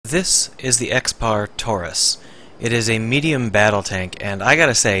This is the XPAR Torus. It is a medium battle tank, and I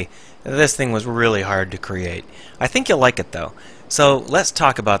gotta say, this thing was really hard to create. I think you'll like it though. So let's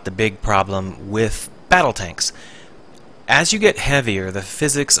talk about the big problem with battle tanks. As you get heavier, the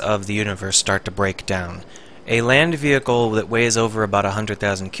physics of the universe start to break down. A land vehicle that weighs over about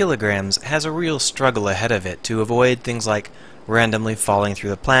 100,000 kilograms has a real struggle ahead of it to avoid things like randomly falling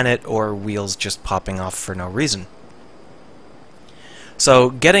through the planet or wheels just popping off for no reason.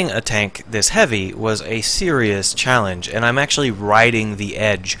 So getting a tank this heavy was a serious challenge, and I'm actually riding the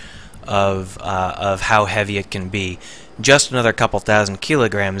edge of how heavy it can be. Just another couple thousand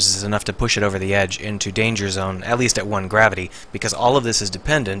kilograms is enough to push it over the edge into danger zone, at least at 1 gravity, because all of this is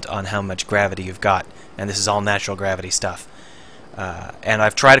dependent on how much gravity you've got, and this is all natural gravity stuff. And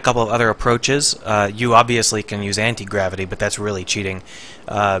I've tried a couple of other approaches. You obviously can use anti-gravity, but that's really cheating.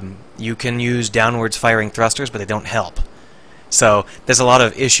 You can use downwards firing thrusters, but they don't help. So there's a lot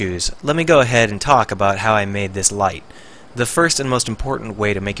of issues. Let me go ahead and talk about how I made this light. The first and most important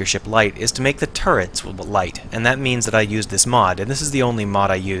way to make your ship light is to make the turrets light, and that means that I used this mod, and this is the only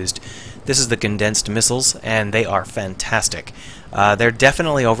mod I used. This is the condensed missiles, and they are fantastic. They're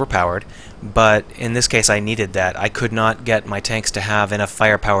definitely overpowered, but in this case I needed that. I could not get my tanks to have enough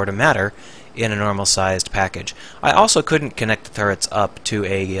firepower to matter in a normal-sized package. I also couldn't connect the turrets up to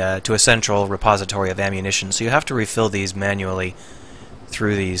a central repository of ammunition, so you have to refill these manually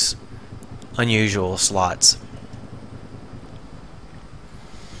through these unusual slots.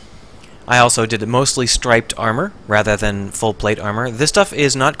 I also did mostly striped armor rather than full plate armor. This stuff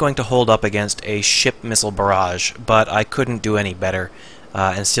is not going to hold up against a ship missile barrage, but I couldn't do any better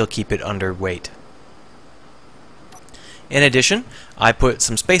and still keep it underweight. In addition, I put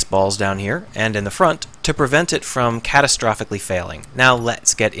some space balls down here and in the front to prevent it from catastrophically failing. Now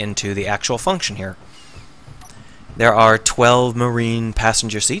let's get into the actual function here. There are 12 marine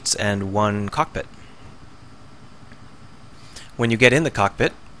passenger seats and 1 cockpit. When you get in the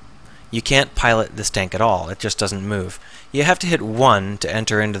cockpit, you can't pilot this tank at all. It just doesn't move. You have to hit 1 to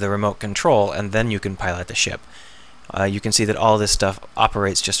enter into the remote control, and then you can pilot the ship. You can see that all this stuff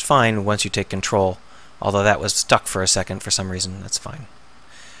operates just fine once you take control. Although that was stuck for a second for some reason, that's fine.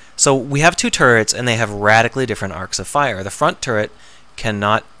 So we have 2 turrets, and they have radically different arcs of fire. The front turret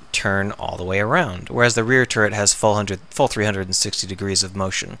cannot turn all the way around, whereas the rear turret has full 360 degrees of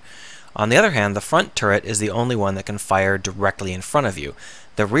motion. On the other hand, the front turret is the only one that can fire directly in front of you.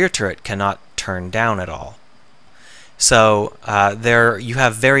 The rear turret cannot turn down at all. So you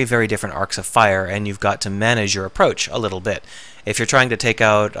have very, very different arcs of fire, and you've got to manage your approach a little bit. If you're trying to take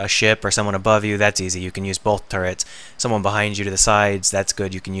out a ship or someone above you, that's easy. You can use both turrets. Someone behind you to the sides, that's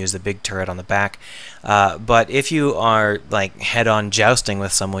good. You can use the big turret on the back. But if you are like head-on jousting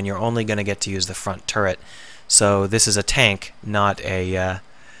with someone, you're only going to get to use the front turret. So this is a tank, not a...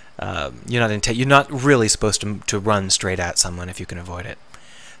 you're not really supposed to run straight at someone if you can avoid it.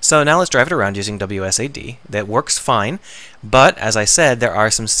 So now let's drive it around using WSAD. That works fine, but as I said, there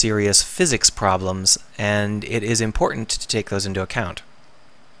are some serious physics problems, and it is important to take those into account.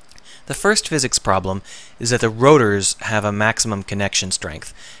 The first physics problem is that the rotors have a maximum connection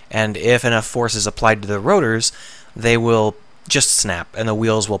strength, and if enough force is applied to the rotors, they will just snap, and the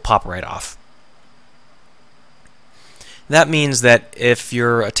wheels will pop right off. That means that if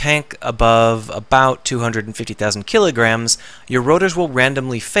you're a tank above about 250,000 kilograms, your rotors will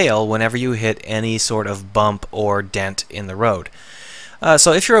randomly fail whenever you hit any sort of bump or dent in the road.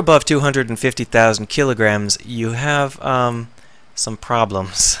 So if you're above 250,000 kilograms, you have some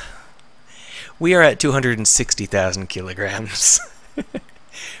problems. We are at 260,000 kilograms.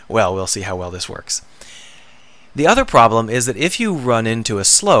 Well, we'll see how well this works. The other problem is that if you run into a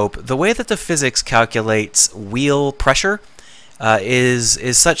slope, the way that the physics calculates wheel pressure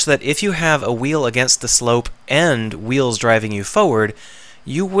is such that if you have a wheel against the slope and wheels driving you forward,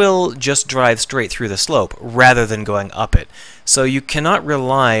 you will just drive straight through the slope rather than going up it. So you cannot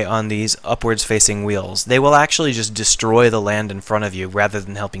rely on these upwards facing wheels. They will actually just destroy the land in front of you rather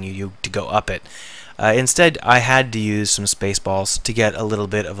than helping you to go up it. Instead, I had to use some space balls to get a little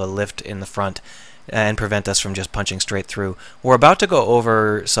bit of a lift in the front and prevent us from just punching straight through. We're about to go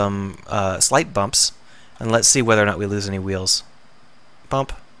over some slight bumps, and let's see whether or not we lose any wheels.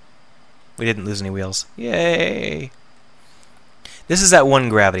 Bump. We didn't lose any wheels. Yay! This is at 1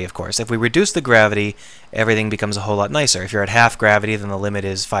 gravity, of course. If we reduce the gravity, everything becomes a whole lot nicer. If you're at half gravity, then the limit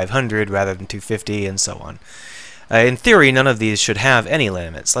is 500 rather than 250, and so on. In theory, none of these should have any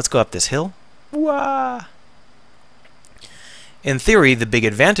limits. Let's go up this hill. Wah! In theory, the big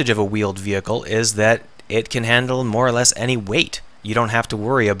advantage of a wheeled vehicle is that it can handle more or less any weight. You don't have to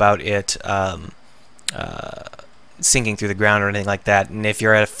worry about it sinking through the ground or anything like that. And if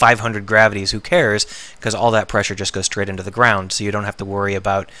you're at 500 gravities, who cares? Because all that pressure just goes straight into the ground, so you don't have to worry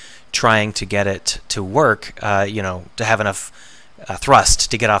about trying to get it to work, you know, to have enough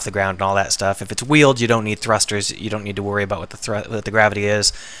thrust to get off the ground and all that stuff. If it's wheeled, you don't need thrusters. You don't need to worry about what the gravity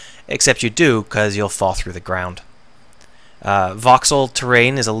is, except you do, because you'll fall through the ground. Voxel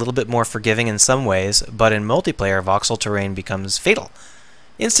terrain is a little bit more forgiving in some ways, but in multiplayer, voxel terrain becomes fatal.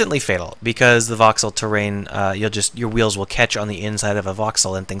 Instantly fatal, because the voxel terrain, your wheels will catch on the inside of a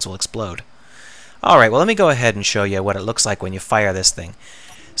voxel and things will explode. Alright, well, let me go ahead and show you what it looks like when you fire this thing.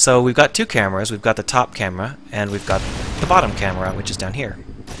 So we've got two cameras. We've got the top camera, and we've got the bottom camera, which is down here.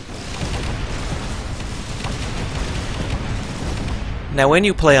 Now, when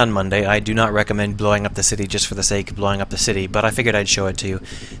you play on Monday, I do not recommend blowing up the city just for the sake of blowing up the city, but I figured I'd show it to you.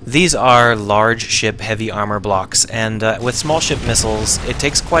 These are large ship heavy armor blocks, and with small ship missiles, it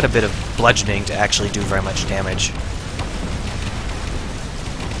takes quite a bit of bludgeoning to actually do very much damage.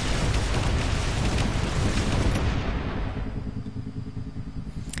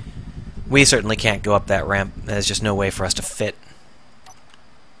 We certainly can't go up that ramp. There's just no way for us to fit.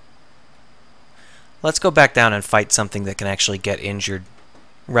 Let's go back down and fight something that can actually get injured,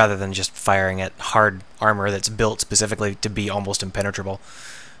 rather than just firing at hard armor that's built specifically to be almost impenetrable.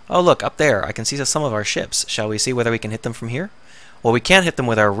 Oh look, up there, I can see some of our ships. Shall we see whether we can hit them from here? Well, we can't hit them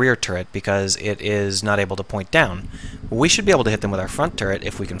with our rear turret because it is not able to point down. We should be able to hit them with our front turret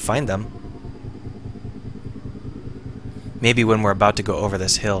if we can find them. Maybe when we're about to go over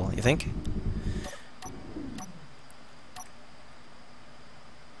this hill, you think?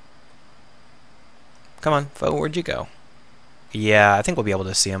 Come on, forward you go. Yeah, I think we'll be able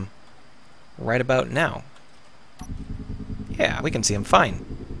to see him right about now. Yeah, we can see him fine.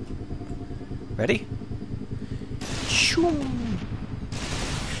 Ready?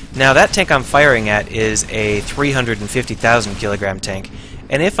 Now that tank I'm firing at is a 350,000 kilogram tank,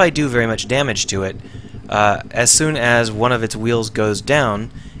 and if I do very much damage to it, as soon as one of its wheels goes down,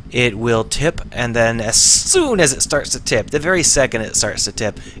 it will tip, and then as soon as it starts to tip, the very second it starts to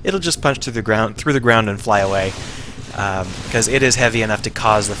tip, it'll just punch through the ground and fly away, because it is heavy enough to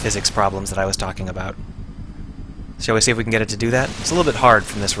cause the physics problems that I was talking about. Shall we see if we can get it to do that? It's a little bit hard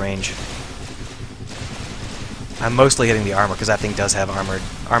from this range. I'm mostly hitting the armor, because that thing does have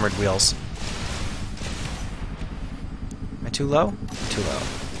armored wheels. Am I too low? Too low.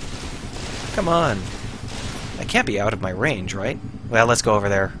 Come on. I can't be out of my range, right? Well, let's go over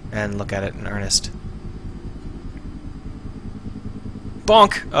there and look at it in earnest.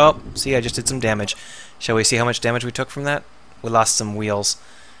 Bonk! Oh, see, I just did some damage. Shall we see how much damage we took from that? We lost some wheels.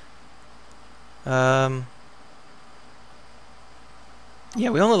 Yeah,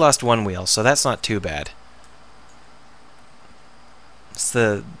 we only lost one wheel, so that's not too bad. It's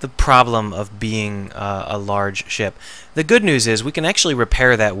the problem of being a large ship. The good news is we can actually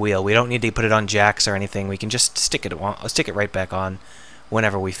repair that wheel. We don't need to put it on jacks or anything. We can just stick it right back on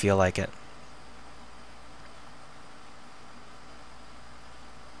whenever we feel like it.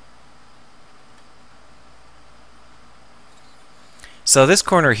 So this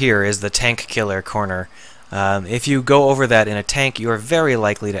corner here is the tank killer corner. If you go over that in a tank, you are very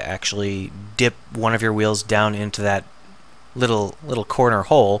likely to actually dip one of your wheels down into that little corner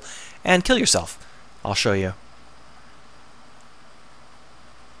hole and kill yourself. I'll show you.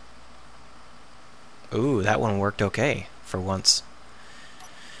 Ooh, that one worked okay for once.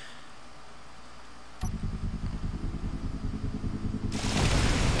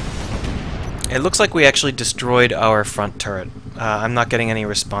 It looks like we actually destroyed our front turret. I'm not getting any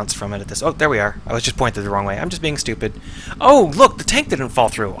response from it at this. Oh, there we are. I was just pointed the wrong way. I'm just being stupid. Oh, look, the tank didn't fall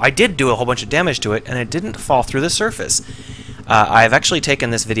through. I did do a whole bunch of damage to it, and it didn't fall through the surface. I've actually taken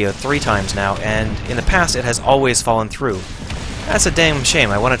this video 3 times now, and in the past it has always fallen through. That's a damn shame.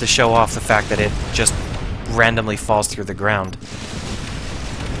 I wanted to show off the fact that it just randomly falls through the ground.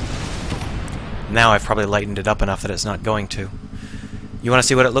 Now I've probably lightened it up enough that it's not going to. You want to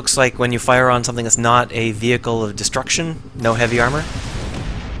see what it looks like when you fire on something that's not a vehicle of destruction? No heavy armor?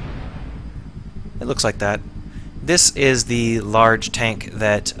 It looks like that. This is the large tank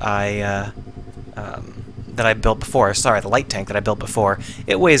that I built before. Sorry, the light tank that I built before.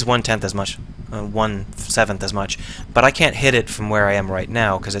 It weighs 1/10 as much, 1/7 as much, but I can't hit it from where I am right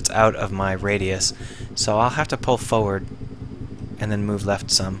now because it's out of my radius. So I'll have to pull forward and then move left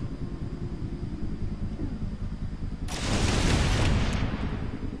some.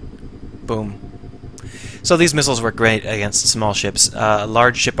 Boom. So these missiles work great against small ships.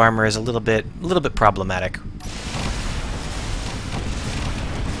 Large ship armor is a little bit problematic.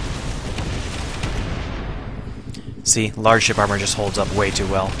 See, large ship armor just holds up way too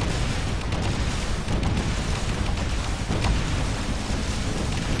well.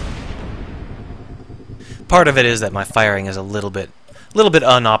 Part of it is that my firing is a little bit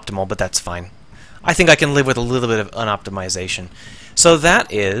unoptimal, but that's fine. I think I can live with a little bit of unoptimization. So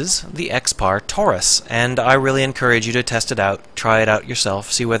that is the XPAR Torus, and I really encourage you to test it out, try it out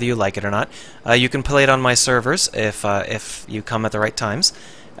yourself, see whether you like it or not. You can play it on my servers if you come at the right times.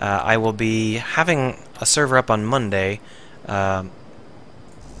 I will be having a server up on Monday. Oh,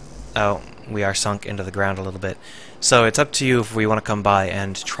 we are sunk into the ground a little bit. So it's up to you if we want to come by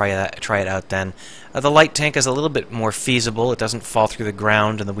and try it out then. The light tank is a little bit more feasible. It doesn't fall through the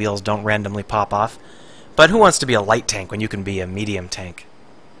ground and the wheels don't randomly pop off. But who wants to be a light tank when you can be a medium tank?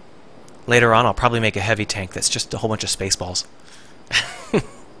 Later on, I'll probably make a heavy tank that's just a whole bunch of Spaceballs.